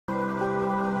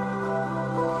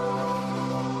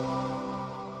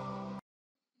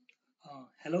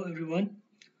Hello everyone,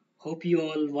 hope you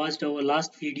all watched our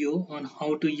last video on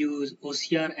how to use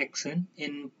OCR action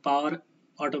in Power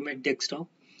Automate Desktop.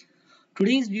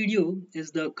 Today's video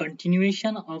is the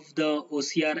continuation of the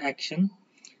OCR action,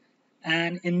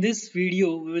 and in this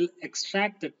video we will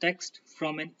extract the text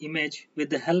from an image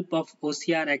with the help of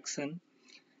OCR action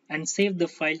and save the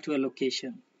file to a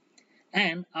location.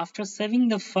 And after saving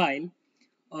the file,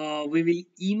 we will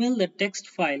email the text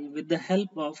file with the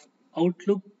help of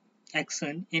Outlook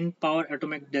action in Power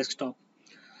Automate Desktop.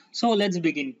 So let's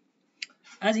begin.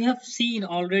 As you have seen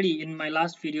already in my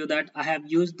last video that I have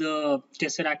used the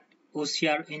Tesseract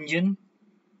OCR engine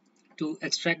to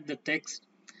extract the text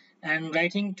and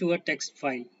writing to a text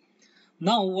file.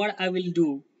 Now what I will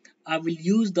do, I will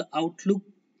use the Outlook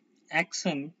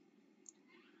action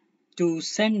to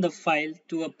send the file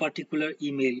to a particular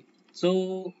email.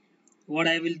 So what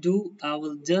I will do, I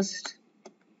will just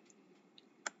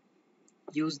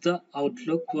use the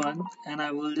Outlook one and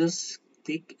I will just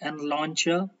click and launch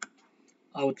a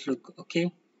Outlook.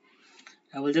 Okay,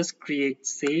 I will just create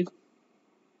save.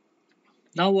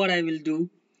 Now what I will do,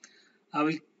 I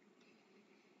will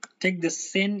take the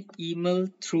send email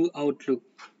through Outlook.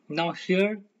 Now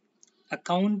here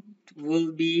account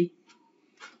will be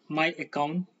my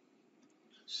account,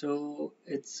 so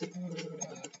it's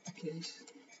case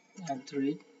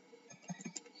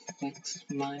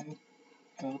 @maxmind.co.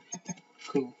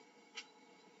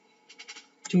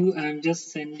 To I'm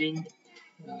just sending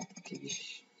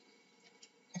case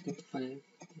the file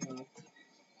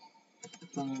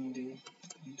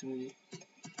gmail.com.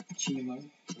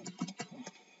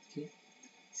 Okay.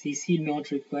 CC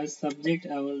not request subject.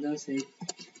 I will just say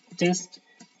test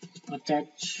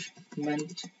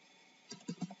attachment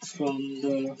from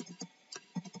the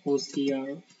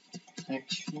OCR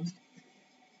action.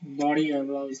 Body I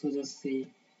will also just say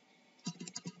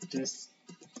test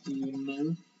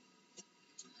email.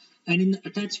 And in the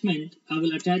attachment I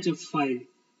will attach a file.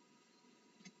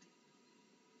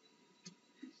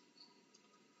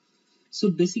 So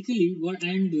basically what I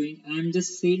am doing, I am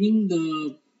just saving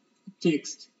the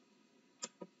text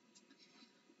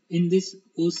in this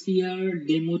OCR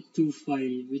demo 2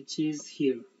 file which is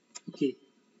here. Okay,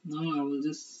 now I will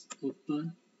just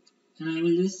open and I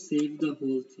will just save the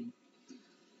whole thing.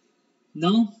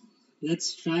 Now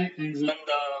let's try and run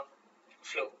the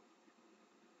flow.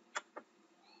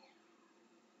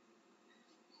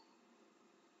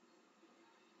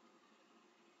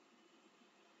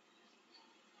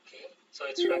 Okay, so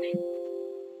it's running.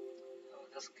 I'll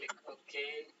just click OK.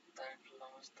 That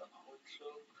launch the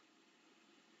Outlook.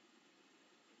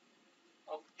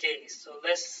 Okay, so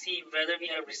let's see whether we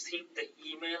have received the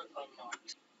email or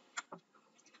not.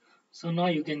 So now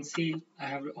you can see I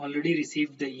have already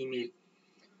received the email.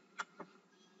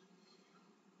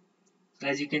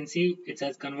 As you can see, it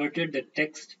has converted the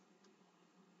text.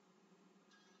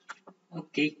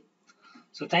 Okay,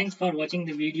 so thanks for watching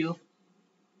the video.